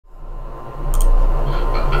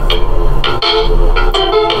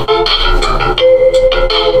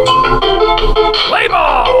Play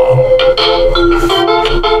ball!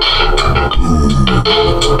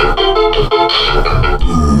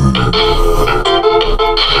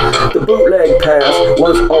 The bootleg pass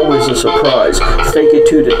was always a surprise. Fake it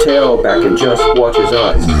to the tailback and just watch his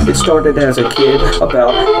eyes. It started as a kid,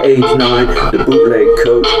 about age 9. The bootleg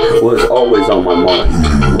coach was always on my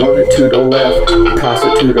mind. Run it to the left, pass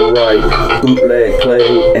it to the right. Bootleg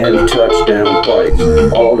play and touchdown fight.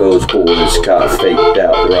 All those boys got faked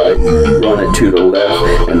out right. Run it to the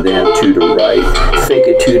left and then to the right. Fake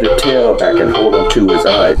it to the tailback and hold on to his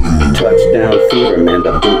eyes. Touchdown fever, man,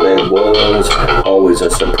 the bootleg was always a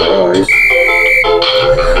surprise.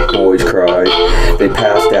 Boys cried, they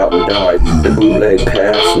passed out and died. The bootleg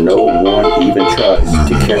pass, no one even tries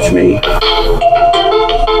to catch me.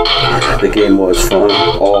 The game was fun,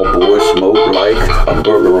 all boys smoked like a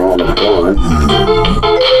burger on a bun.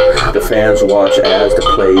 The fans watched as the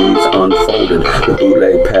plays unfolded. The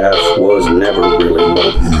bootleg pass was never really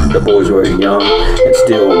molded. The boys were young and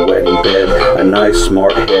still wet in bed. A nice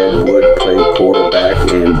smart head would play quarterback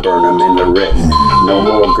and burn them in the red. No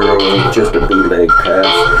more girls, just a bootleg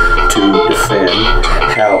pass to defend.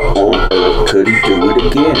 How on earth could he do it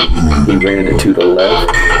again? He ran it to the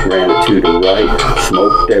left, ran it to the right,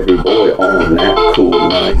 smoked every boy on that cool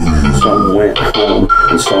night. Some went home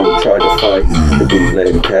and some tried to fight. The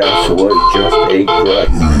bootleg pass was just a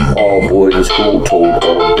gripe. All boys in school told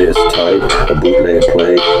of this type. A bootleg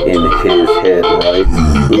play in his head right.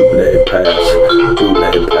 Bootleg pass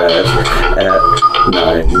at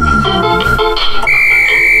night.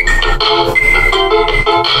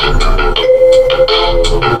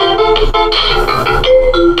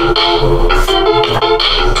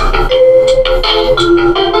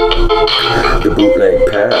 The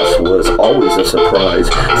bootleg pass was always a surprise.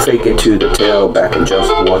 Fake it to the tailback and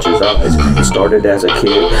just watch his eyes. It started as a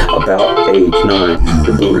kid, about age 9.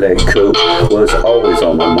 The bootleg coach was always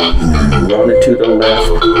on my mind. Run it to the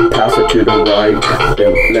left, pass it to the right.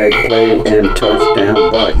 Bootleg play and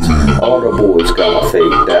touchdown bites. All the boys got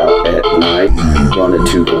faked out at night. Run it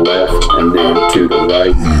to the left and then to the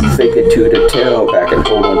right. Fake it to the tailback and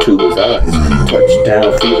hold on to his eyes.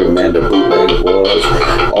 Touchdown fever, man, the bootleg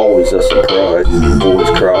was always a surprise. Boys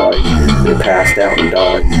cried, they passed out and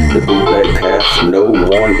died. The bootleg pass, no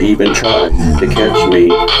one even tried to catch me.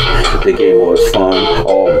 The game was fun,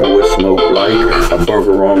 all boys smoked like a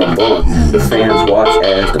burger on a bun. The fans watched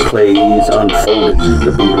as the plays unfolded.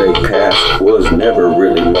 The bootleg pass was never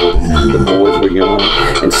really loaded. The boys were young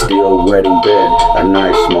and still wet in bed. A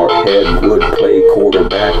nice smart head would play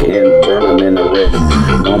quarterback and burn them in the red.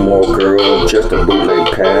 No more girl, just a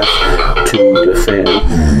bootleg pass to defend.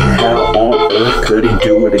 How on earth could he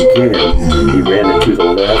do it again? He ran it to the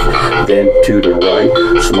left, then to the right.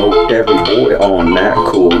 Smoked every boy on that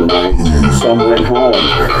cool night. Some went home,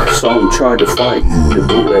 some tried to fight. The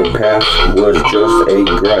bootleg pass was just a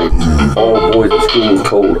gripe. All boys in school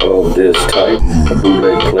told of this type. A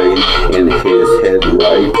bootleg played in his head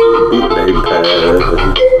right. Bootleg pass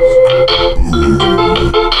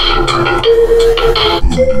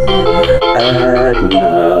at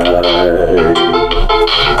night.